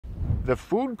The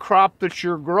food crop that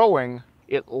you're growing,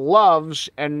 it loves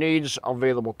and needs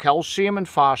available calcium and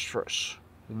phosphorus.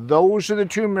 Those are the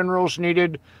two minerals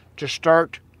needed to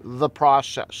start the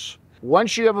process.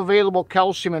 Once you have available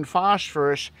calcium and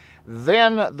phosphorus,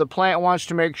 then the plant wants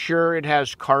to make sure it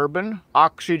has carbon,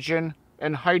 oxygen,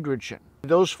 and hydrogen.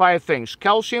 Those 5 things,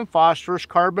 calcium, phosphorus,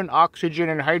 carbon, oxygen,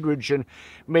 and hydrogen,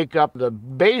 make up the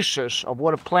basis of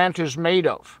what a plant is made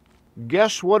of.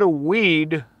 Guess what a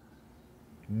weed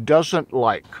doesn't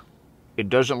like? It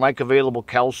doesn't like available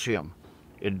calcium.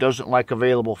 It doesn't like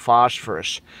available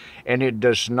phosphorus. And it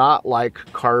does not like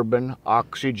carbon,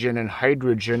 oxygen, and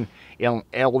hydrogen in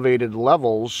elevated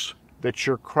levels that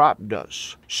your crop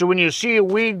does. So when you see a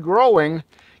weed growing,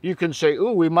 you can say,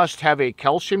 ooh, we must have a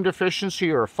calcium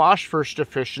deficiency or a phosphorus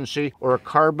deficiency or a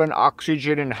carbon,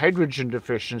 oxygen, and hydrogen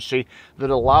deficiency that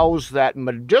allows that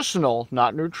medicinal,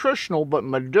 not nutritional, but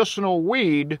medicinal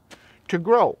weed to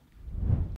grow.